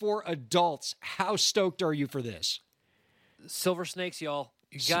 but for adults. How stoked are you for this? Silver Snakes, y'all.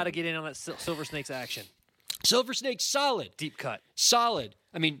 You got to get in on that Silver Snakes action. Silver Snakes, solid. Deep cut. Solid.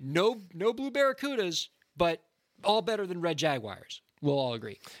 I mean, no Blue Barracudas, but all better than Red Jaguars. We'll all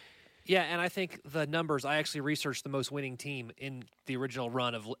agree. Yeah, and I think the numbers, I actually researched the most winning team in the original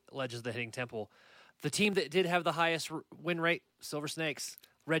run of Legends of the Hidden Temple. The team that did have the highest win rate, Silver Snakes,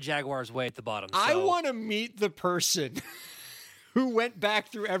 Red Jaguars way at the bottom. So. I want to meet the person who went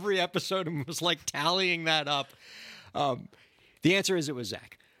back through every episode and was like tallying that up. The answer is it was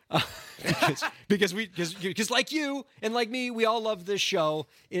Zach. Because like you and like me, we all love this show.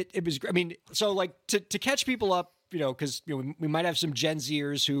 It was, I mean, so like to catch people up, because we might have some Gen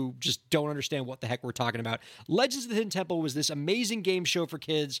Zers who just don't understand what the heck we're talking about. Legends of the Hidden Temple was this amazing game show for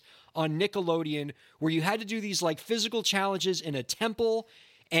kids on Nickelodeon where you had to do these like physical challenges in a temple,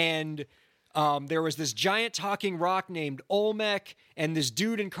 and there was this giant talking rock named Olmec and this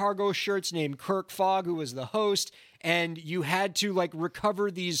dude in cargo shirts named Kirk Fogg who was the host, and you had to like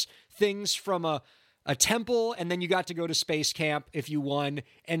recover these things from a temple, and then you got to go to space camp if you won.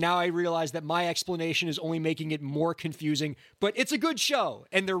 And now I realize that my explanation is only making it more confusing, but it's a good show,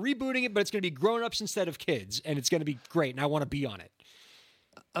 and they're rebooting it, but it's going to be grown-ups instead of kids, and it's going to be great, and I want to be on it.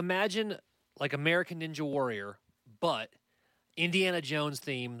 Imagine like American Ninja Warrior, but Indiana Jones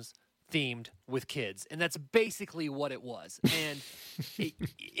themed with kids, and that's basically what it was. And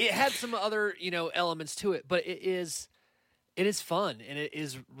it had some other elements to it, but it is fun and it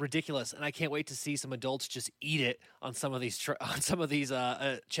is ridiculous, and I can't wait to see some adults just eat it on some of these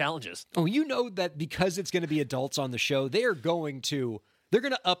challenges. Oh, you know that because it's going to be adults on the show, they're going to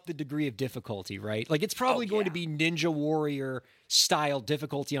up the degree of difficulty, right? Like it's probably going to be Ninja Warrior style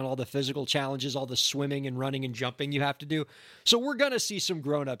difficulty on all the physical challenges, all the swimming and running and jumping you have to do. So we're going to see some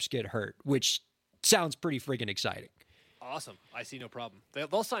grown-ups get hurt, which sounds pretty freaking exciting. Awesome. I see no problem.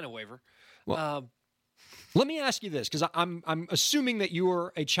 They'll sign a waiver. Well, let me ask you this, because I'm assuming that you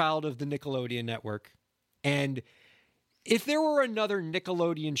are a child of the Nickelodeon network, and if there were another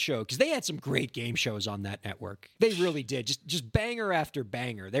Nickelodeon show, because they had some great game shows on that network, they really did, just banger after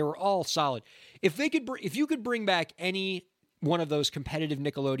banger. They were all solid. If you could bring back any one of those competitive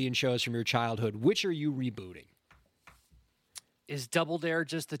Nickelodeon shows from your childhood, which are you rebooting? Is Double Dare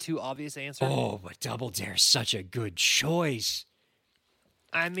just the two obvious answers? Oh, but Double Dare is such a good choice.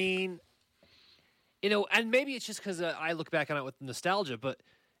 I mean, and maybe it's just because I look back on it with nostalgia, but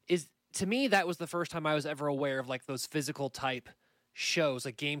to me, that was the first time I was ever aware of like those physical type shows,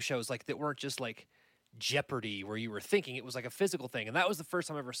 like game shows, like that weren't just like Jeopardy where you were thinking. It was like a physical thing, and that was the first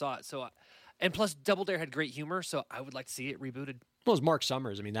time I ever saw it. So, and plus Double Dare had great humor, so I would like to see it rebooted. Well, it's Mark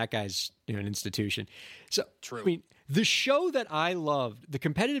Summers. I mean, that guy's an institution. So true. I mean, the show that I loved, the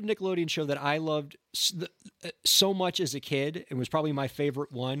competitive Nickelodeon show that I loved so much as a kid, and was probably my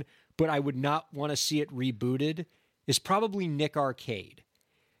favorite one, but I would not want to see it rebooted, is probably Nick Arcade.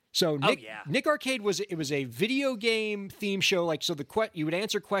 So Nick Arcade was a video game theme show. Like, so you would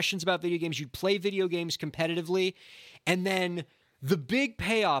answer questions about video games, you'd play video games competitively, and then the big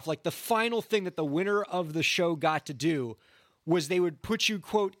payoff, like the final thing that the winner of the show got to do, was they would put you,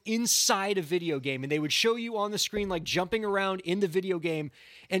 quote, inside a video game, and they would show you on the screen like jumping around in the video game.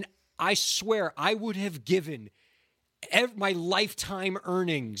 And I swear I would have given my lifetime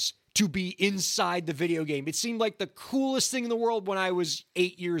earnings to be inside the video game. It seemed like the coolest thing in the world when I was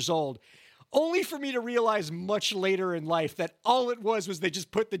 8 years old, only for me to realize much later in life that all it was they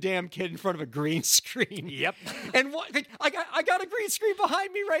just put the damn kid in front of a green screen. Yep. And I got a green screen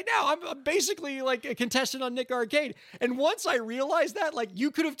behind me right now. I'm basically like a contestant on Nick Arcade. And once I realized that, like, you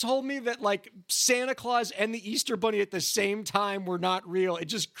could have told me that like Santa Claus and the Easter Bunny at the same time were not real.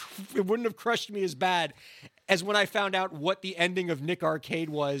 It wouldn't have crushed me as bad as when I found out what the ending of Nick Arcade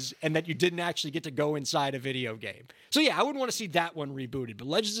was, and that you didn't actually get to go inside a video game. So yeah, I wouldn't want to see that one rebooted, but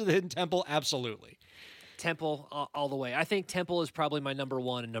Legends of the Hidden Temple, absolutely. Temple all the way. I think Temple is probably my number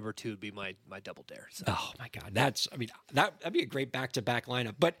one, and number two would be my Double Dare. So. Oh my God. That'd be a great back-to-back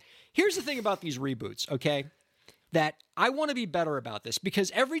lineup. But here's the thing about these reboots, okay? That I want to be better about this,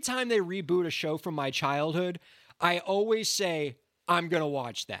 because every time they reboot a show from my childhood, I always say, I'm going to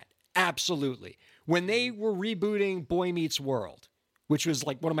watch that. Absolutely. When they were rebooting Boy Meets World, which was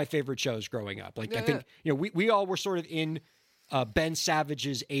like one of my favorite shows growing up. Like, I think, we all were sort of in Ben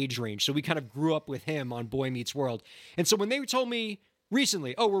Savage's age range. So we kind of grew up with him on Boy Meets World. And so when they told me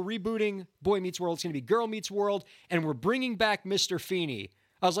recently, oh, we're rebooting Boy Meets World, it's going to be Girl Meets World, and we're bringing back Mr. Feeney,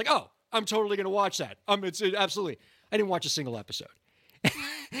 I was like, oh, I'm totally going to watch that. It's absolutely. I didn't watch a single episode.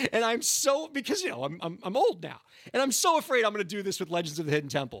 And I'm so, because, I'm old now, and I'm so afraid I'm going to do this with Legends of the Hidden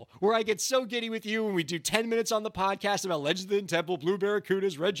Temple, where I get so giddy with you and we do 10 minutes on the podcast about Legends of the Hidden Temple, Blue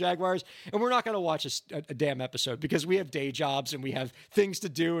Barracudas, Red Jaguars, and we're not going to watch a damn episode because we have day jobs and we have things to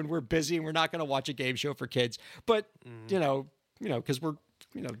do and we're busy and we're not going to watch a game show for kids. But, because we're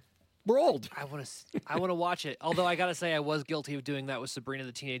old. I want to watch it. Although I got to say, I was guilty of doing that with Sabrina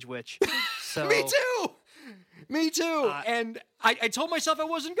the Teenage Witch. So Me too. And I told myself I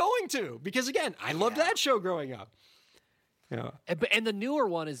wasn't going to, because again, I loved that show growing up. And the newer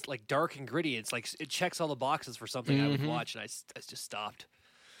one is like dark and gritty. It's like, it checks all the boxes for something I would watch, and I just stopped.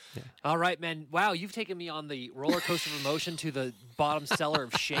 Yeah. All right, man. Wow, you've taken me on the roller coaster of emotion to the bottom cellar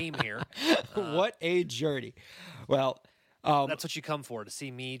of shame here. What a journey. Well, that's what you come for, to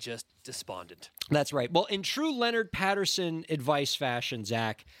see me just despondent. That's right. Well, in true Leonard Patterson advice fashion,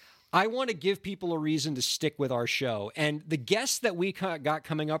 Zach, I want to give people a reason to stick with our show. And the guests that we got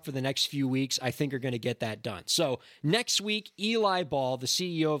coming up for the next few weeks, I think are going to get that done. So next week, Eli Ball, the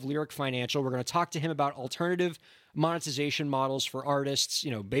CEO of Lyric Financial, we're going to talk to him about alternative monetization models for artists,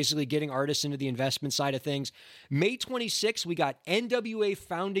 basically getting artists into the investment side of things. May 26th, we got NWA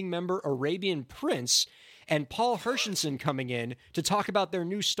founding member Arabian Prince and Paul Hershenson coming in to talk about their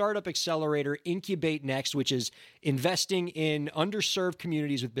new startup accelerator, Incubate Next, which is investing in underserved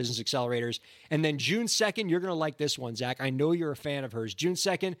communities with business accelerators. And then June 2nd, you're going to like this one, Zach. I know you're a fan of hers. June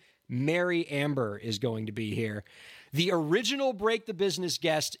 2nd, Mary Amber is going to be here. the original Break the Business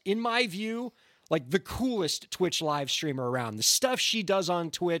guest, in my view, like the coolest Twitch live streamer around. The stuff she does on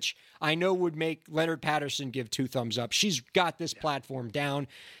Twitch, I know would make Leonard Patterson give 2 thumbs up. She's got this platform down.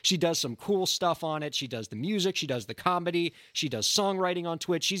 She does some cool stuff on it. She does the music. She does the comedy. She does songwriting on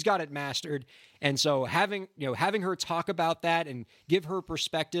Twitch. She's got it mastered. And so having her talk about that and give her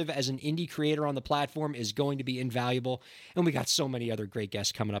perspective as an indie creator on the platform is going to be invaluable. And we got so many other great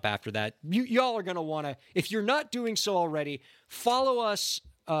guests coming up after that. Y'all are going to want to, if you're not doing so already, follow us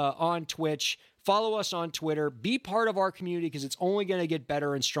on Twitch. Follow us on Twitter. Be part of our community because it's only going to get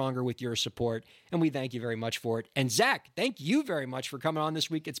better and stronger with your support. And we thank you very much for it. And Zach, thank you very much for coming on this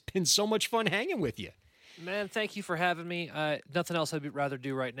week. It's been so much fun hanging with you. Man, thank you for having me. Nothing else I'd rather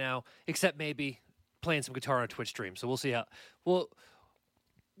do right now except maybe playing some guitar on a Twitch stream. So we'll see how. Well,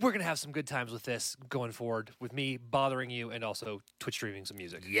 we're going to have some good times with this going forward, with me bothering you and also Twitch streaming some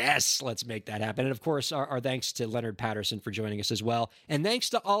music. Yes, let's make that happen. And of course, our thanks to Leonard Patterson for joining us as well. And thanks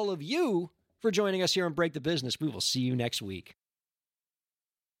to all of you for joining us here on Break the Business. We will see you next week.